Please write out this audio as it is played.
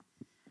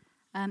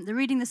The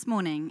reading this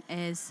morning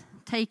is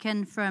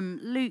taken from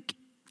Luke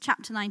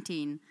chapter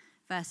 19,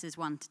 verses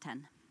 1 to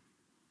 10.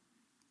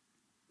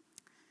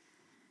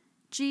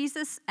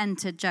 Jesus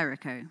entered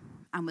Jericho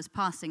and was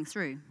passing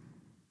through.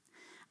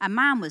 A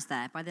man was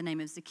there by the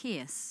name of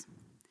Zacchaeus.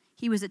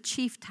 He was a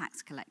chief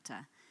tax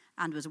collector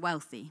and was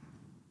wealthy.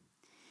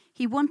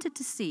 He wanted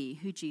to see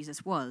who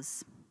Jesus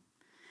was,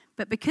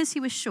 but because he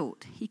was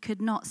short, he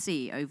could not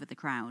see over the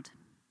crowd.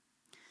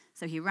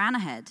 So he ran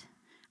ahead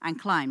and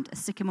climbed a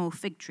sycamore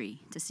fig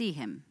tree to see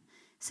him,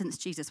 since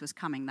Jesus was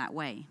coming that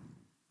way.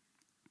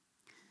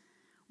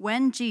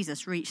 When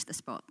Jesus reached the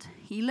spot,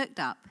 he looked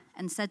up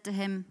and said to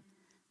him,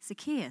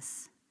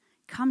 "Zacchaeus,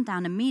 come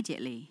down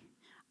immediately.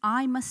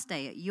 I must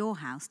stay at your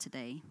house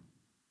today."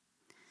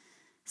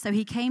 So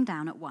he came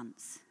down at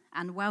once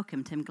and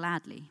welcomed him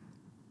gladly.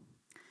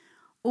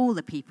 All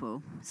the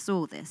people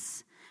saw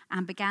this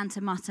and began to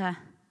mutter,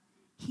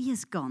 "He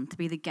has gone to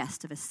be the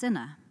guest of a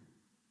sinner."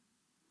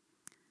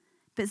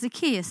 But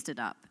Zacchaeus stood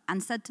up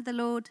and said to the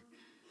Lord,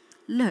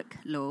 "Look,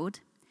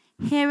 Lord,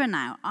 here and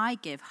now I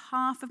give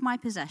half of my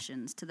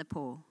possessions to the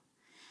poor,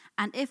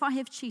 and if I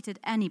have cheated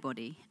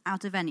anybody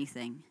out of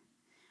anything,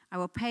 I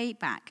will pay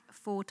back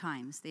 4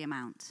 times the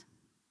amount."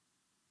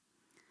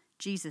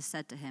 Jesus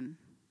said to him,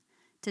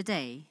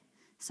 "Today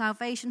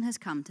salvation has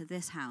come to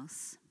this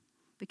house,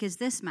 because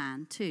this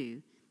man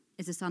too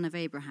is a son of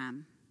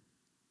Abraham.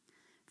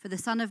 For the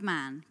Son of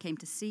Man came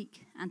to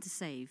seek and to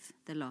save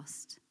the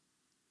lost."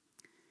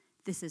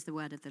 This is the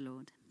word of the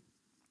Lord.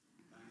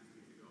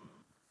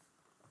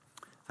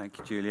 Thank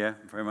you, Julia,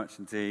 very much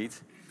indeed.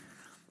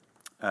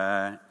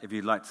 If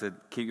you'd like to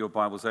keep your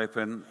Bibles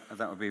open,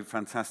 that would be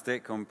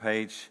fantastic, on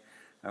page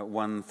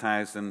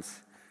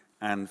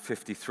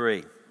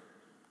 1053.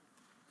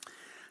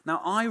 Now,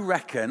 I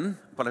reckon,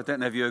 but I don't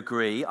know if you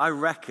agree, I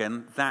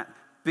reckon that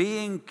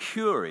being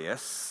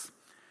curious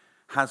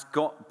has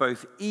got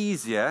both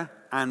easier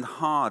and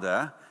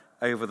harder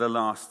over the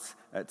last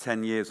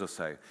 10 years or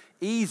so.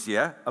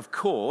 Easier, of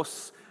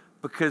course,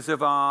 because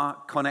of our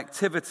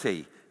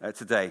connectivity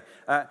today.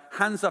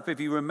 Hands up if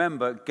you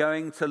remember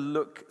going to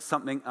look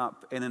something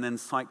up in an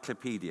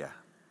encyclopedia.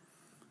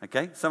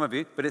 Okay, some of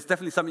you, but it's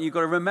definitely something you've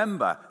got to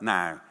remember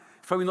now.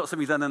 It's probably not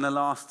something you've done in the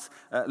last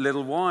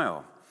little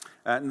while.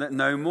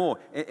 No more.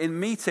 In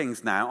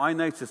meetings now, I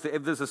notice that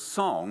if there's a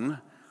song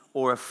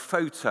or a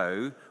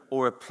photo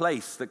or a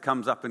place that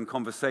comes up in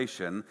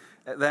conversation,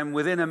 then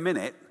within a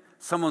minute,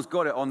 someone's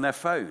got it on their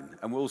phone,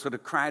 and we're all sort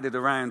of crowded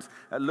around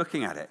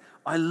looking at it.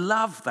 I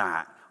love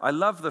that. I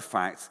love the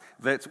fact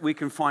that we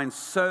can find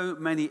so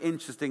many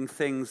interesting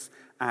things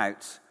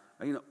out,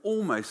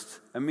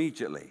 almost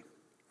immediately.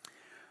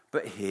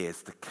 But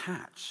here's the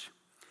catch.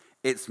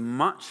 It's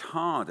much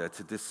harder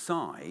to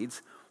decide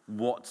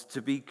what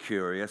to be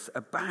curious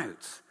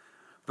about,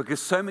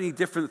 because so many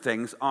different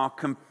things are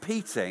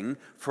competing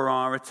for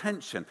our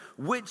attention.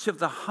 Which of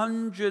the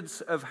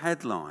hundreds of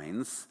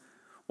headlines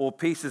or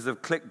pieces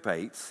of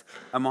clickbait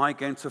am I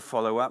going to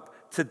follow up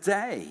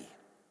today?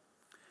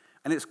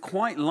 And it's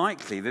quite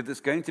likely that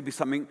it's going to be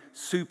something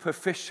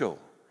superficial,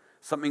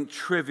 something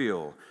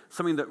trivial,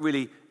 something that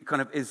really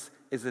kind of is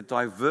a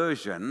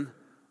diversion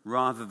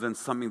rather than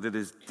something that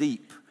is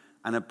deep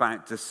and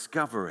about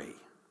discovery.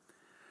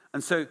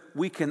 And so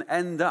we can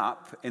end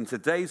up in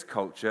today's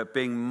culture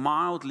being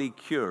mildly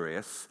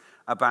curious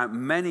about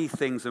many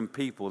things and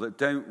people that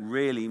don't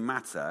really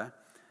matter,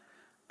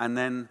 and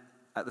then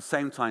at the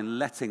same time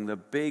letting the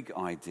big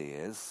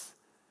ideas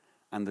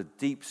and the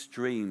deep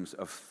streams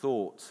of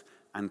thought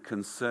and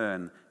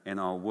concern in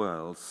our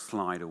world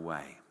slide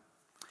away.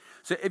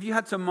 So if you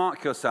had to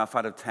mark yourself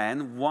out of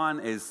 10, 1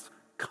 is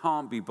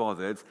can't be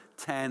bothered,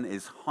 10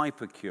 is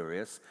hyper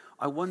curious,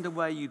 I wonder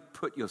where you'd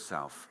put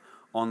yourself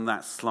on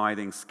that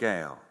sliding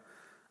scale.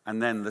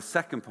 And then the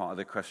second part of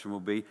the question will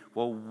be,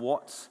 well,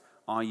 what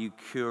are you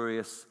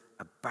curious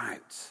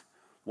about?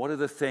 What are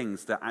the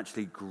things that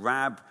actually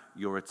grab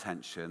your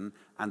attention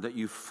and that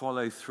you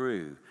follow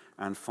through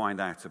and find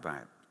out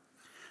about?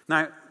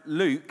 Now,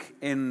 Luke,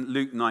 in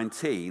Luke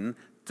 19,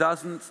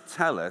 doesn't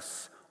tell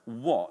us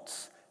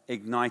what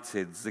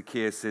ignited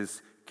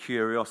Zacchaeus'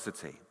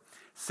 curiosity.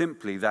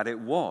 Simply that it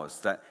was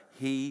that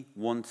he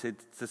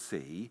wanted to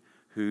see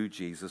who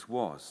Jesus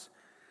was.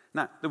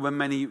 Now, there were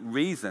many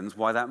reasons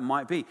why that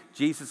might be.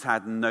 Jesus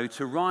had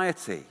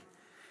notoriety.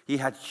 He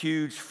had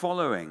huge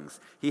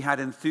followings. He had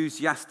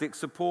enthusiastic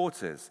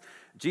supporters.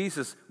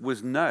 Jesus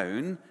was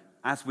known,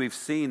 as we've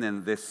seen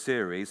in this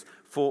series,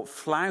 for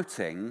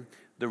flouting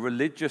the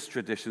religious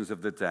traditions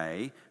of the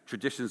day,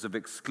 traditions of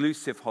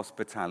exclusive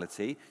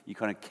hospitality, you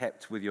kind of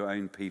kept with your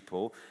own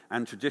people,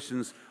 and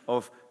traditions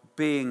of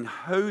being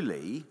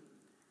holy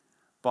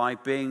by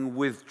being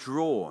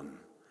withdrawn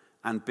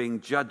and being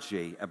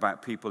judgy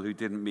about people who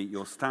didn't meet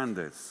your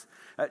standards.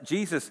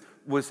 Jesus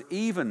was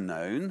even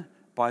known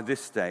by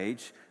this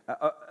stage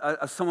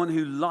as someone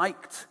who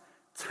liked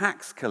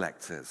tax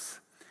collectors.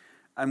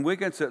 And we're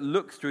going to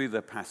look through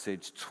the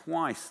passage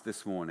twice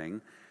this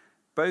morning,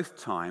 both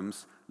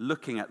times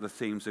looking at the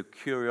themes of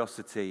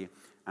curiosity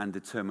and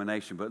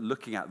determination, but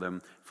looking at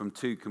them from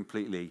two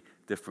completely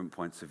different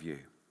points of view.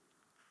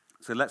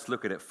 So let's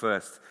look at it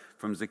first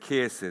from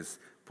Zacchaeus'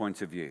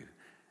 point of view.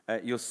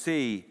 You'll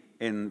see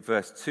in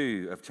verse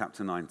 2 of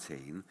chapter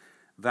 19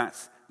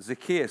 that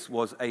Zacchaeus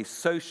was a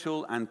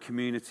social and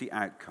community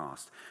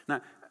outcast.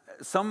 Now,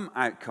 some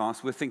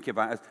outcasts we're thinking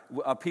about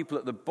are people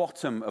at the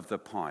bottom of the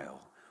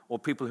pile, or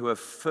people who are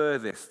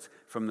furthest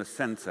from the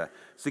center.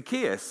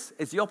 Zacchaeus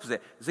is the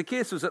opposite.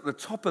 Zacchaeus was at the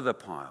top of the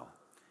pile.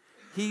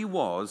 He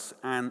was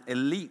an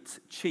elite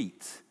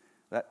cheat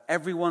that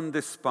everyone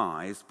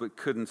despised but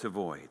couldn't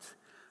avoid,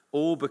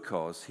 all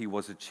because he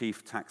was a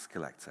chief tax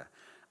collector.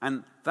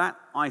 And that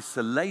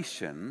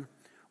isolation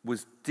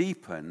was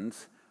deepened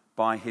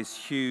by his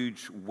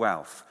huge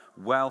wealth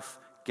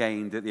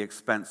gained at the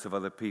expense of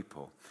other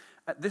people.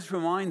 This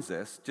reminds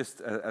us,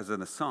 just as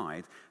an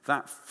aside,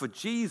 that for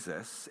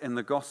Jesus in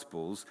the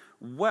Gospels,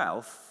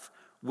 wealth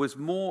was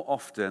more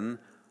often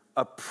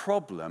a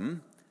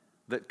problem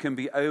that can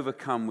be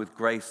overcome with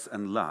grace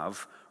and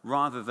love,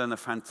 rather than a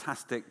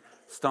fantastic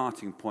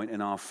starting point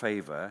in our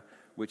favor,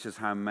 which is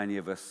how many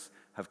of us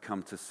have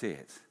come to see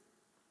it.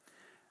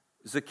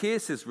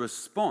 Zacchaeus'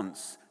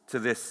 response to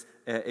this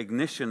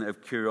ignition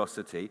of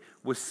curiosity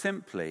was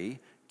simply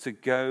to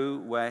go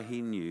where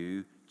he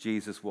knew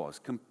Jesus was.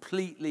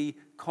 Completely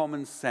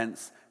common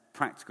sense,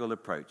 practical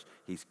approach.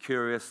 He's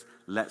curious,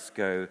 let's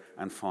go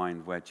and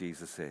find where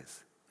Jesus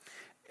is.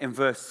 In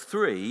verse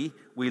 3,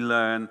 we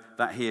learn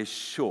that he is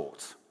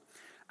short.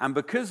 And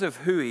because of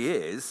who he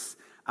is,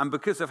 and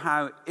because of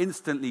how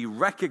instantly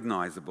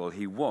recognizable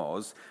he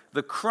was,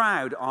 the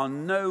crowd are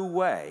no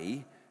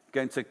way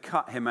going to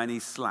cut him any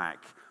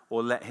slack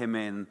or let him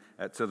in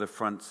to the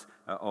front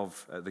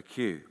of the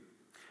queue.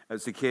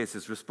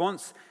 Zacchaeus'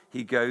 response,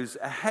 he goes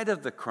ahead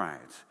of the crowd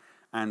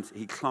and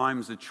he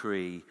climbs a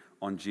tree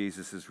on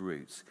Jesus'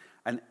 roots.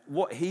 And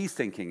what he's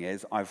thinking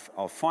is,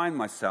 I'll find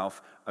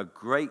myself a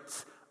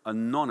great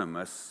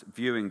anonymous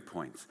viewing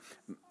point.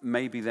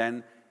 Maybe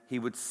then he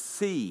would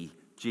see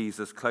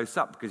Jesus close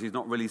up because he's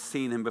not really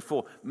seen him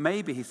before.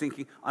 Maybe he's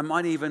thinking, I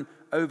might even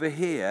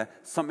overhear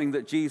something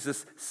that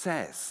Jesus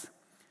says.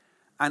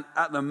 And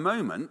at the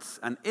moment,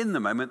 and in the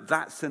moment,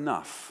 that's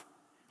enough,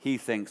 he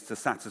thinks, to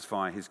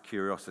satisfy his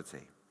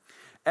curiosity.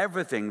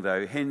 Everything,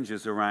 though,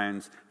 hinges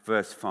around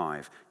verse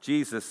 5.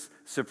 Jesus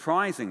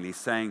surprisingly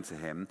saying to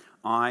him,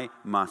 I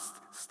must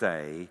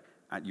stay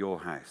at your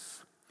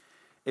house.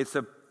 It's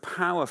a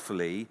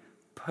powerfully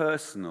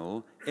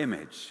personal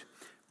image,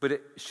 but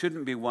it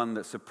shouldn't be one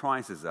that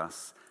surprises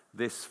us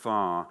this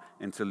far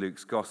into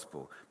Luke's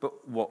gospel.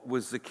 But what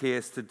was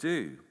Zacchaeus to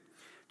do?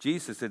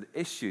 Jesus had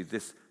issued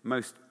this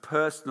most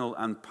personal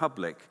and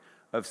public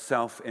of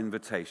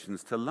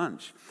self-invitations to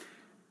lunch.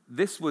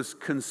 This was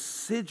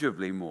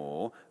considerably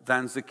more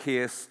than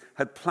Zacchaeus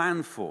had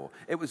planned for.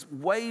 It was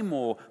way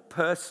more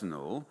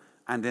personal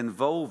and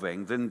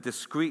involving than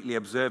discreetly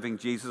observing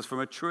Jesus from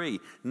a tree.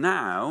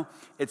 Now,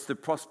 it's the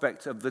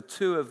prospect of the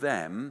two of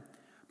them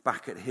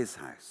back at his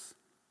house.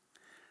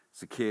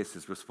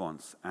 Zacchaeus'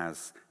 response,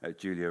 as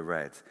Julia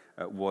read,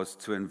 was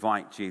to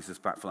invite Jesus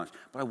back for lunch.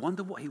 But I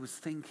wonder what he was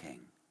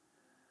thinking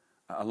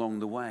along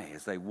the way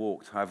as they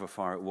walked, however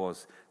far it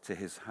was, to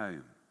his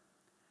home.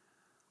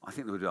 I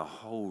think there would be a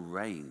whole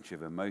range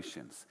of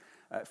emotions,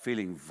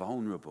 feeling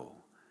vulnerable.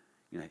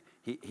 You know,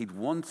 he'd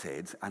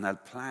wanted and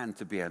had planned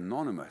to be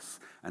anonymous,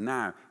 and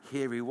now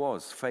here he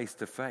was, face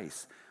to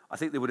face. I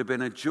think there would have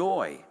been a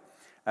joy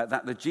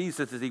that the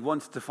Jesus that he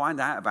wanted to find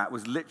out about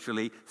was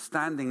literally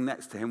standing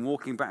next to him,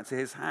 walking back to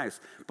his house.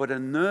 But a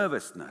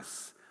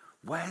nervousness.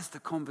 Where's the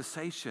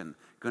conversation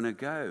going to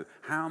go?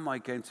 How am I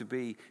going to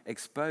be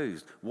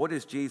exposed? What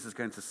is Jesus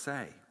going to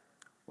say?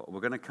 Well,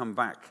 we're going to come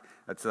back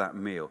to that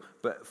meal.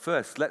 But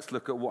first, let's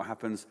look at what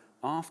happens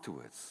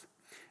afterwards.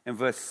 In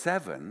verse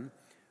 7,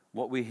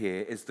 what we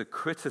hear is the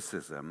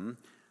criticism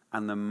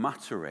and the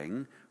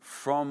muttering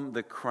from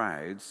the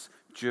crowds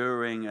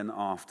during and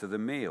after the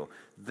meal.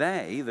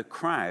 They, the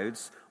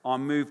crowds, are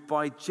moved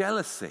by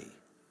jealousy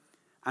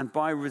and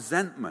by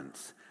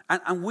resentment.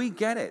 And we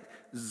get it.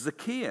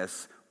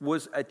 Zacchaeus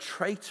was a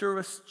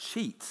traitorous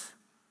cheat.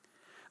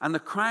 And the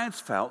crowds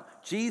felt,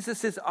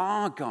 Jesus is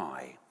our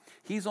guy.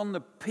 He's on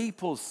the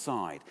people's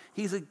side.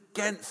 He's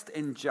against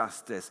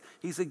injustice.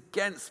 He's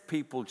against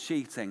people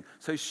cheating.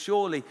 So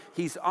surely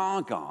he's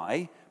our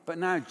guy. But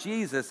now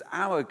Jesus,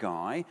 our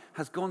guy,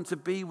 has gone to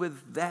be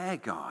with their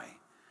guy.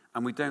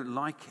 And we don't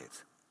like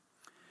it.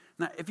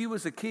 Now, if you were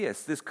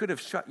Zacchaeus, this could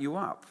have shut you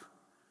up.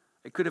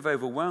 It could have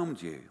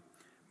overwhelmed you.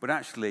 But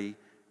actually,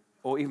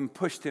 or even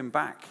pushed him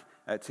back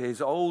to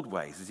his old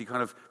ways as he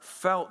kind of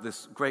felt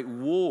this great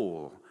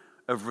wall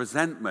of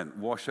resentment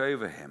wash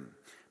over him.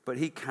 But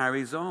he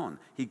carries on.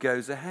 He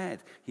goes ahead.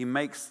 He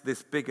makes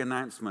this big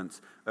announcement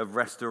of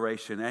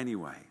restoration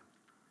anyway.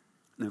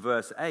 In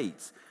verse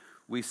 8,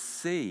 we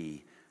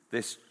see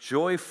this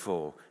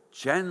joyful,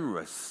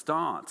 generous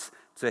start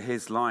to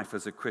his life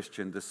as a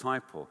Christian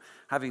disciple.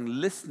 Having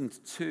listened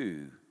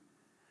to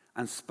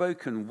and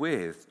spoken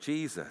with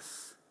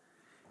Jesus,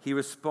 he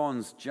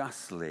responds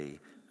justly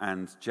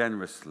and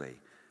generously.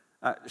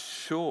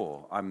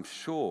 I'm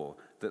sure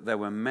that there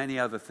were many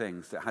other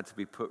things that had to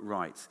be put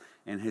right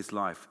in his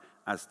life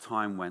as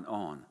time went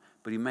on.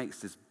 But he makes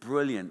this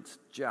brilliant,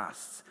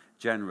 just,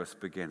 generous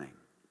beginning.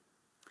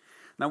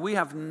 Now, we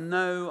have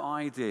no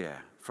idea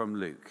from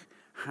Luke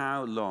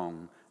how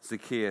long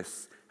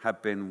Zacchaeus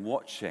had been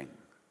watching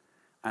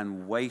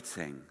and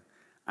waiting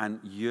and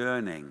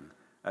yearning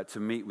to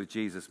meet with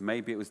Jesus.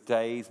 Maybe it was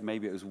days,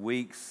 maybe it was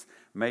weeks,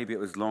 maybe it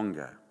was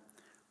longer.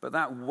 But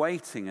that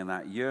waiting and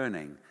that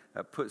yearning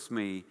puts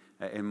me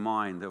in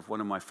mind of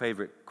one of my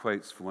favorite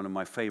quotes from one of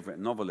my favorite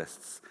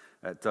novelists,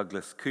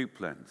 Douglas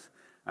Coupland.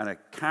 And a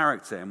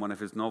character in one of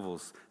his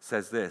novels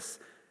says this.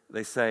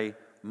 They say,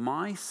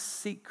 "My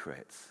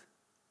secret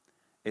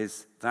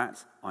is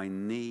that I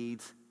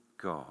need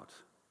God,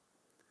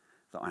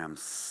 that I am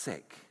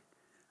sick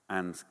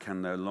and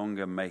can no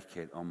longer make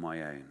it on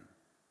my own."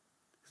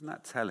 Isn't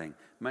that telling?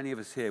 Many of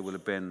us here will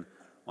have been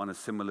on a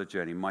similar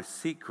journey. My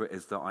secret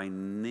is that I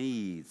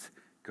need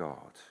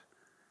God,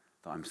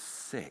 that I'm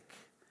sick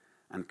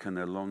and can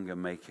no longer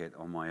make it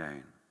on my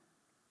own.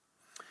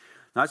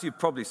 Now, as you've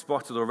probably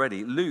spotted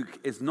already, Luke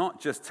is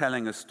not just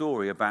telling a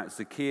story about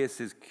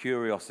Zacchaeus'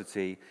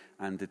 curiosity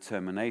and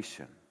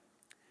determination.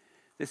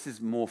 This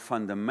is more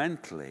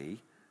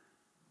fundamentally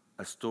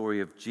a story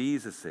of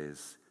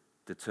Jesus'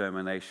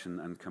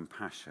 determination and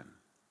compassion.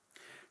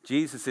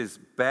 Jesus'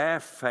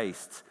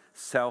 barefaced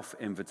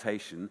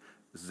self-invitation,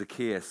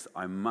 "Zacchaeus,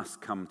 I must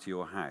come to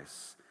your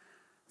house."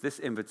 This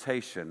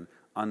invitation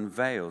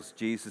unveils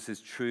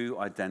Jesus' true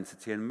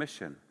identity and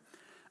mission.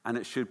 And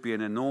it should be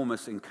an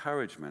enormous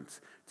encouragement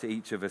to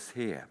each of us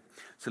here.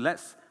 So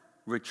let's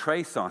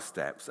retrace our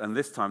steps and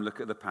this time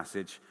look at the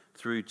passage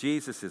through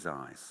Jesus'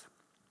 eyes.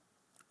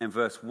 In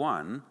verse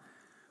 1,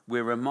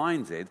 we're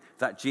reminded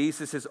that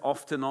Jesus is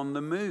often on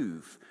the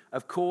move.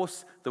 Of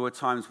course, there were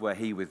times where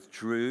he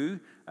withdrew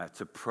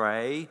to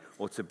pray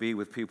or to be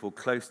with people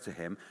close to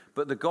him,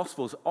 but the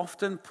Gospels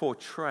often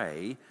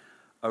portray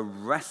a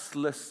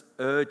restless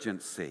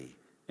urgency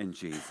in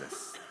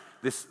Jesus.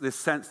 This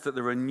sense that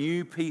there are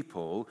new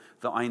people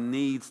that I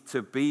need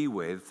to be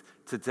with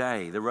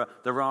today.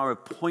 There are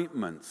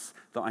appointments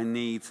that I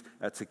need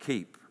to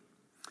keep.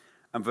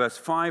 And verse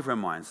 5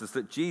 reminds us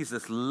that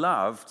Jesus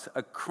loved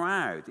a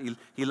crowd.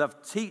 He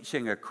loved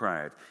teaching a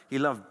crowd. He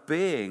loved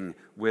being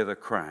with a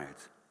crowd.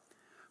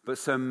 But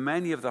so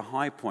many of the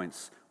high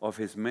points of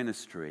his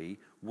ministry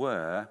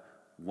were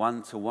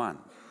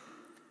one-to-one.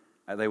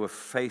 They were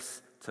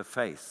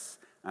face-to-face,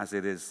 as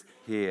it is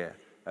here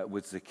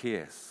with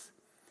Zacchaeus.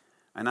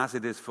 And as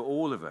it is for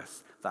all of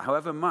us, that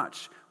however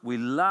much we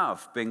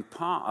love being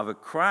part of a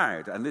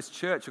crowd, and this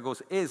church, of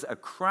course, is a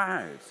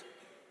crowd,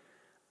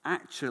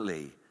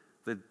 actually,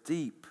 the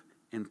deep,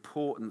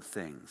 important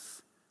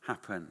things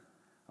happen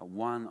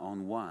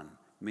one-on-one,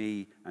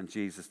 me and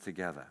Jesus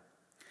together.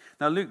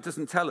 Now, Luke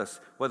doesn't tell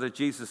us whether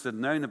Jesus had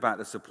known about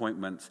this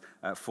appointment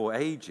for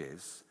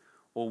ages,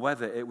 or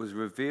whether it was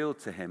revealed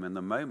to him in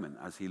the moment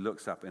as he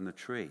looks up in the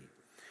tree.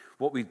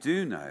 What we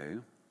do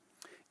know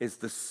is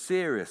the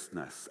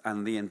seriousness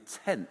and the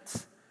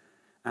intent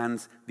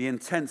and the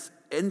intense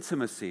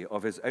intimacy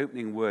of his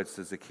opening words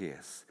to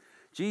Zacchaeus.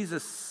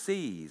 Jesus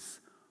sees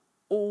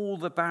all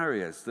the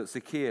barriers that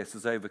Zacchaeus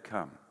has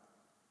overcome.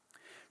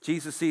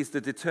 Jesus sees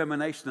the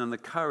determination and the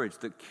courage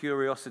that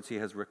curiosity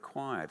has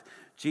required.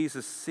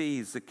 Jesus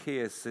sees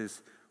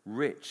Zacchaeus'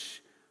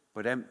 rich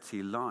but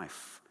empty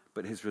life,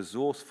 but his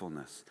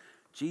resourcefulness.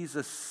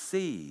 Jesus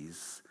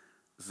sees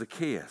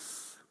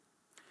Zacchaeus.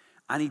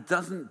 And he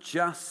doesn't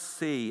just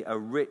see a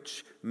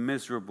rich,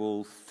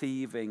 miserable,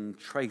 thieving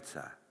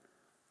traitor.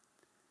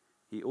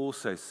 He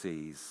also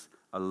sees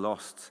a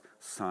lost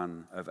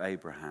son of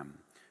Abraham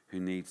who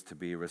needs to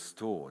be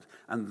restored.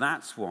 And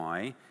that's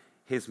why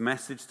his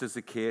message to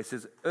Zacchaeus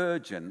is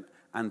urgent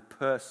and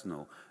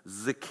personal.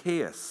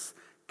 Zacchaeus,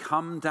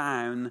 come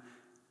down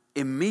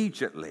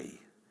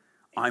immediately.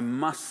 I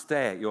must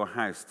stay at your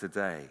house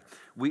today.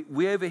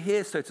 We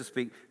overhear, so to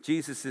speak,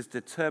 Jesus'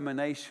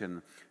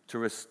 determination to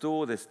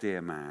restore this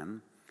dear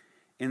man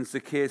in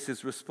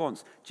Zacchaeus'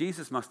 response.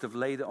 Jesus must have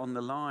laid it on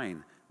the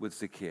line with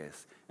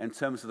Zacchaeus in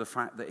terms of the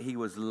fact that he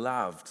was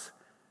loved,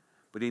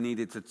 but he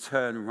needed to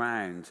turn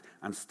round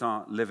and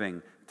start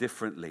living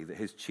differently, that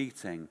his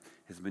cheating,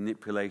 his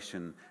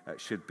manipulation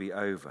should be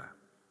over.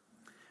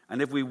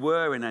 And if we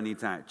were in any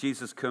doubt,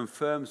 Jesus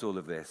confirms all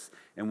of this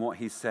in what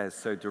he says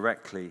so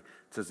directly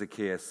to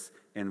Zacchaeus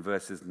in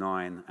verses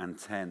 9 and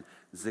 10.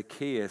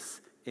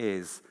 Zacchaeus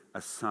is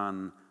a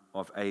son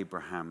of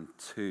Abraham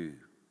too.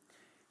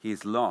 He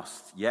is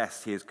lost,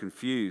 yes. He is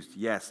confused,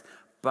 yes.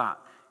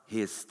 But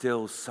he is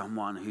still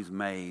someone who's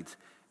made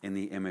in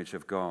the image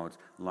of God,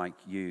 like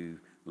you,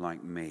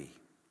 like me.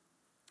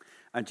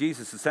 And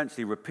Jesus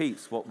essentially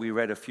repeats what we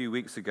read a few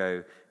weeks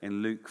ago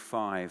in Luke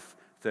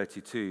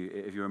 5:32,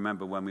 if you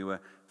remember when we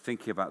were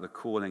thinking about the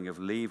calling of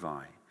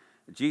Levi.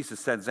 Jesus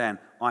said then,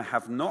 I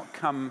have not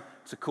come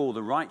to call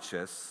the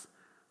righteous,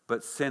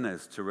 but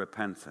sinners to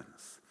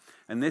repentance.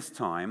 And this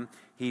time,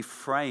 he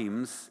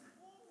frames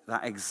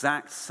that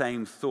exact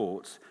same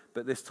thought,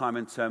 but this time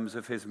in terms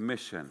of his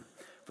mission.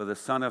 For the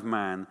Son of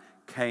Man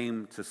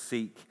came to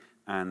seek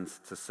and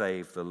to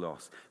save the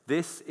lost.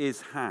 This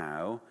is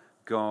how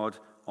God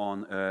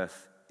on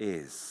earth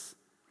is.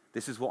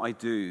 This is what I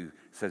do,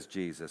 says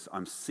Jesus.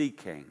 I'm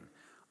seeking,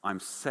 I'm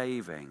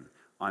saving,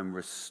 I'm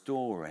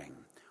restoring,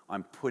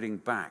 I'm putting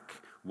back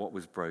what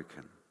was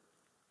broken.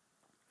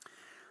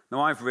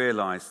 Now, I've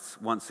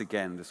realized once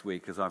again this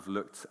week, as I've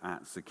looked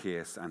at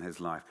Zacchaeus and his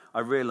life,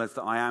 I realized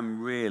that I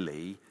am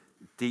really,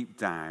 deep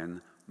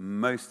down,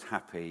 most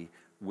happy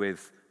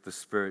with the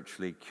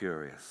spiritually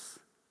curious.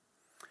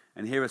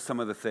 And here are some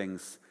of the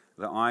things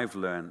that I've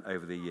learned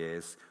over the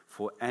years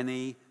for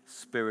any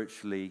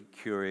spiritually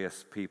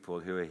curious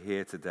people who are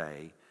here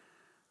today,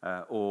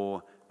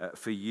 or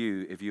for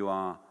you if you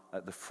are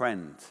the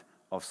friend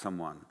of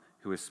someone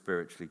who is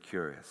spiritually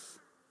curious.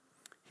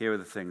 Here are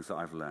the things that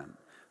I've learned.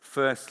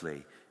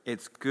 Firstly,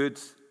 it's good,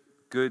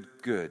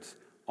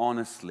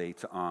 honestly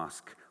to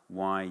ask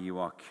why you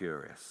are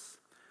curious.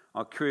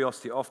 Our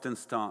curiosity often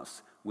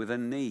starts with a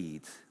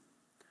need,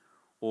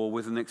 or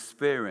with an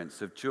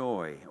experience of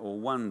joy or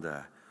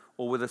wonder,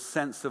 or with a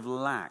sense of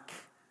lack,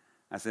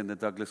 as in the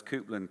Douglas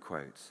Coupland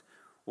quote,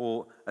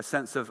 or a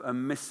sense of a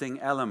missing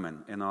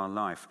element in our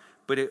life.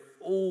 But it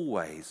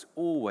always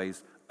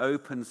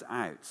opens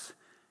out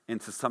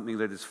into something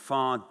that is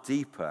far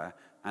deeper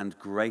and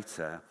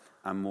greater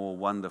and more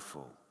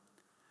wonderful.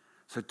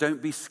 So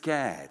don't be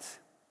scared.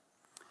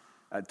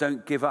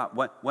 Don't give up.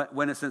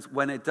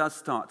 When it does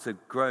start to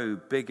grow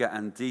bigger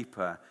and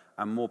deeper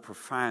and more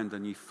profound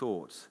than you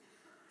thought,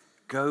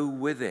 go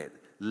with it.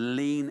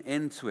 Lean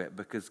into it,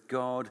 because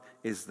God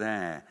is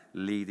there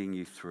leading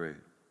you through.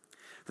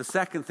 The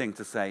second thing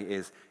to say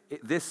is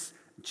this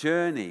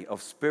journey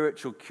of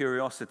spiritual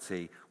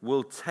curiosity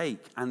will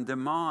take and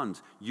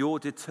demand your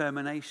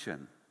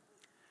determination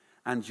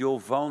and your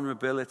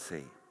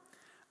vulnerability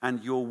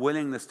and your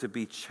willingness to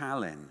be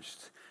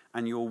challenged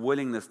and your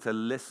willingness to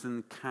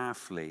listen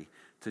carefully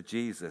to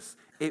Jesus.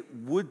 It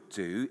would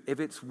do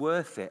if it's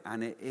worth it,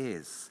 and it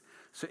is.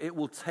 So it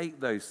will take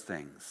those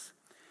things.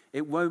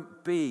 It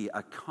won't be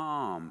a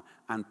calm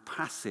and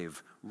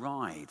passive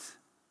ride.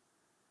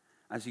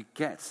 As you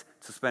get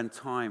to spend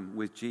time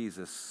with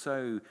Jesus,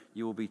 so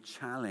you will be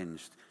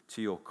challenged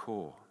to your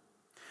core.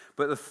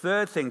 But the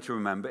third thing to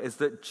remember is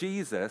that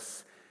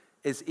Jesus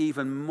is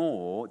even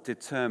more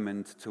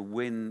determined to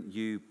win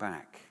you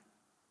back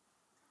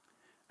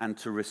and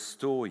to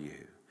restore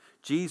you.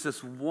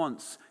 Jesus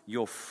wants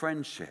your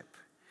friendship.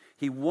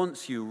 He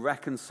wants you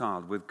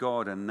reconciled with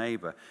God and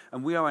neighbor.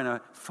 And we are in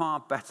a far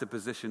better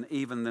position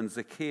even than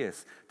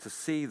Zacchaeus to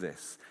see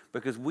this,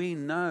 because we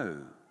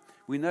know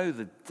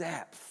the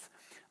depth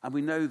and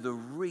we know the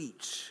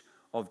reach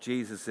of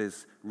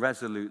Jesus'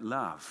 resolute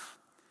love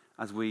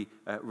as we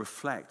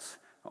reflect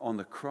on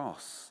the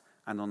cross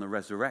and on the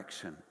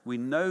resurrection. We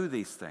know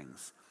these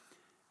things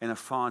in a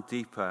far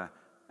deeper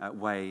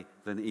way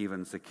than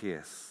even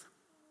Zacchaeus.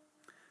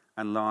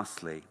 And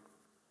lastly,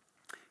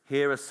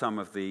 here are some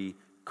of the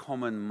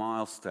common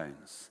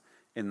milestones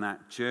in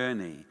that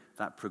journey,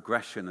 that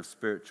progression of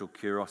spiritual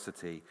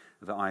curiosity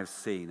that I've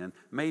seen. And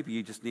maybe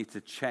you just need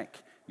to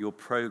check your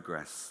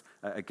progress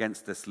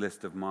against this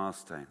list of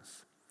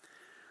milestones.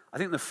 I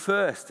think the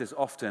first is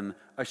often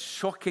a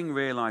shocking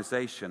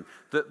realization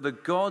that the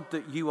God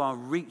that you are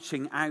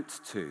reaching out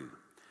to,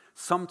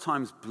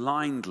 sometimes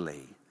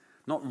blindly,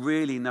 not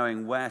really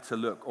knowing where to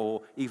look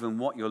or even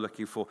what you're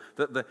looking for,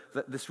 that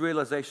this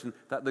realization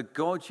that the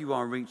God you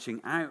are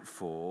reaching out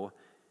for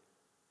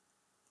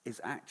is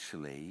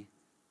actually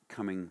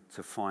coming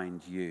to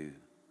find you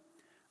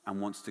and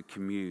wants to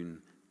commune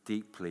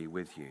deeply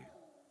with you.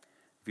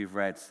 If you've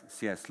read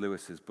C.S.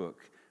 Lewis's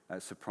book,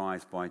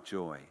 Surprised by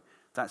Joy,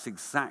 that's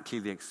exactly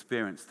the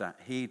experience that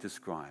he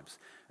describes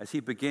as he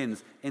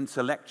begins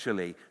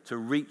intellectually to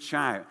reach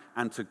out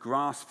and to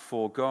grasp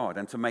for God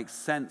and to make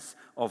sense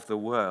of the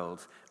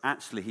world.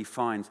 Actually, he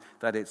finds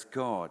that it's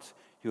God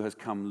who has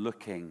come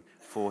looking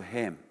for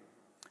him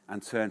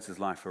and turns his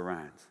life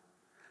around.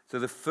 So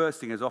the first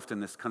thing is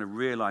often this kind of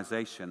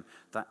realization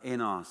that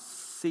in our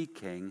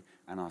seeking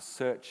and our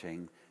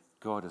searching,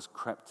 God has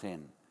crept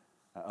in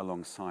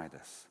alongside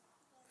us.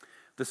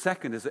 The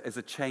second is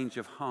a change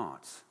of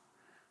heart,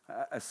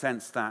 a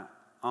sense that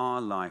our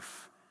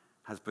life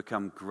has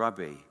become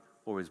grubby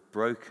or is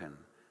broken.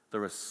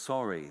 There are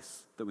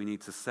sorries that we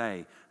need to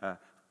say,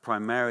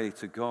 primarily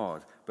to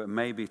God, but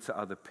maybe to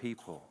other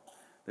people.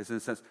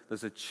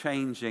 There's a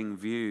changing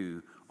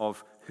view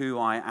of who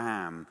I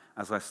am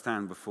as I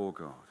stand before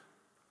God.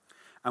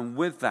 And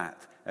with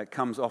that,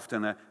 comes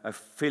often a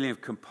feeling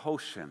of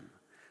compulsion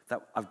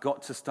that I've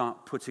got to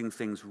start putting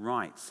things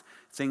right.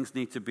 Things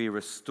need to be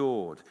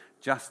restored.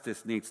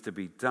 Justice needs to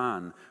be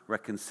done.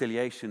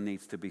 Reconciliation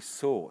needs to be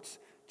sought,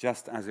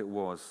 just as it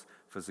was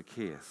for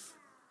Zacchaeus.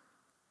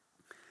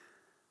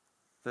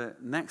 The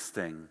next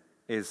thing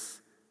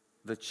is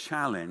the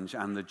challenge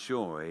and the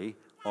joy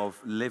of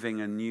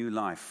living a new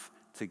life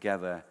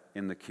together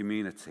in the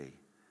community.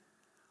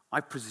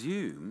 I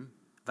presume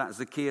that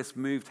Zacchaeus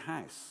moved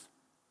house.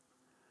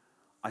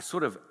 I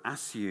sort of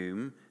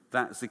assume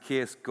that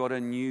Zacchaeus got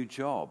a new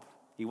job.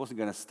 he wasn't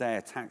going to stay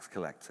a tax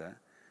collector.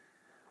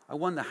 I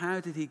wonder, how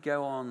did he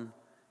go on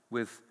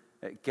with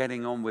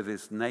getting on with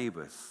his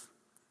neighbors,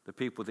 the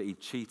people that he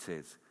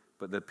cheated,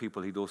 but the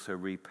people he'd also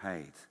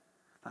repaid?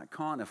 That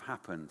can't have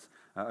happened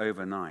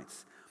overnight.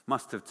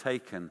 Must have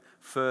taken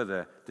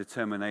further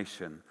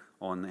determination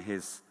on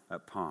his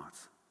part.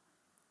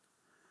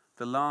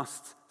 The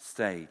last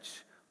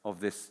stage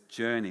of this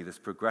journey, this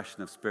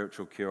progression of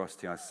spiritual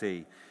curiosity I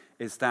see,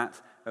 is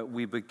that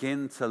we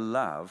begin to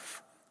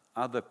love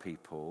other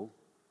people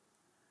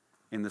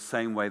in the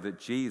same way that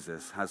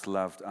Jesus has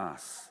loved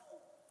us.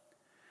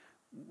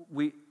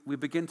 We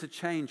begin to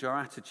change our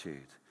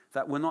attitude,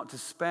 that we're not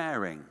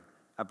despairing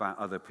about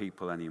other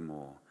people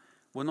anymore.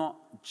 We're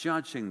not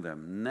judging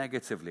them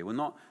negatively. We're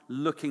not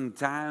looking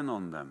down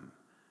on them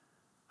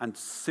and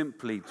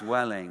simply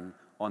dwelling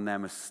on their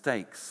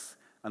mistakes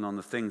and on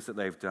the things that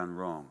they've done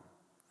wrong.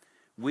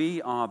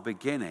 We are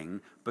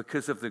beginning,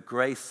 because of the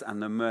grace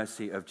and the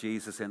mercy of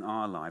Jesus in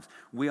our lives,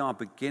 we are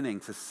beginning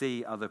to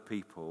see other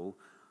people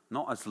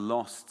not as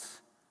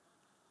lost,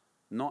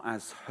 not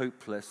as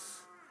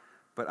hopeless,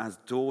 but as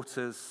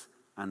daughters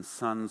and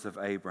sons of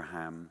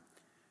Abraham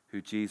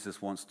who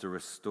Jesus wants to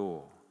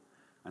restore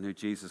and who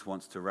Jesus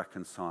wants to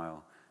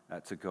reconcile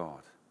to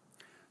God.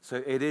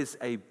 So it is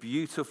a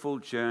beautiful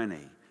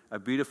journey, a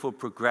beautiful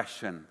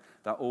progression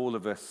that all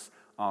of us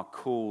are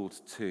called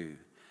to.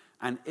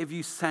 And if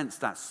you sense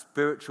that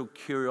spiritual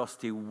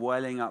curiosity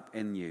welling up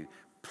in you,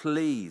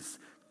 please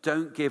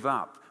don't give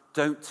up.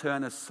 Don't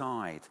turn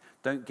aside.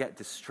 Don't get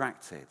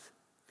distracted.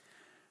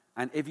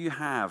 And if you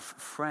have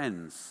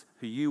friends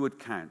who you would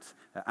count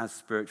as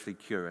spiritually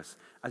curious,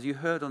 as you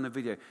heard on the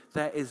video,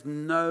 there is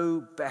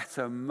no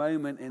better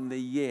moment in the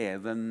year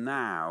than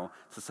now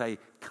to say,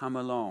 come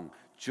along,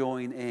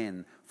 join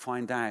in,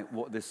 find out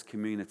what this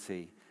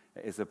community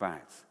is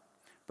about.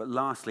 But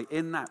lastly,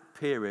 in that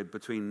period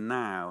between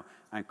now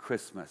and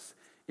Christmas,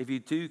 if you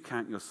do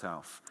count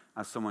yourself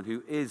as someone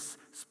who is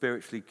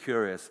spiritually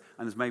curious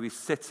and is maybe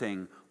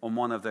sitting on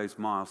one of those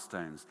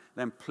milestones,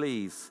 then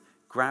please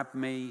grab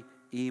me,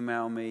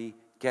 email me,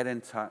 get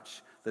in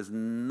touch. There's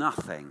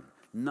nothing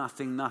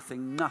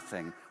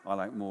I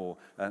like more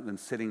than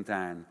sitting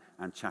down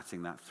and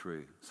chatting that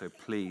through. So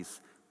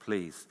please,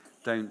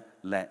 don't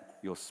let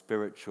your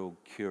spiritual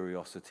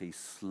curiosity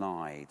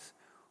slide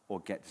or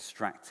get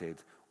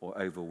distracted or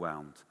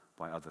overwhelmed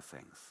by other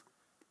things.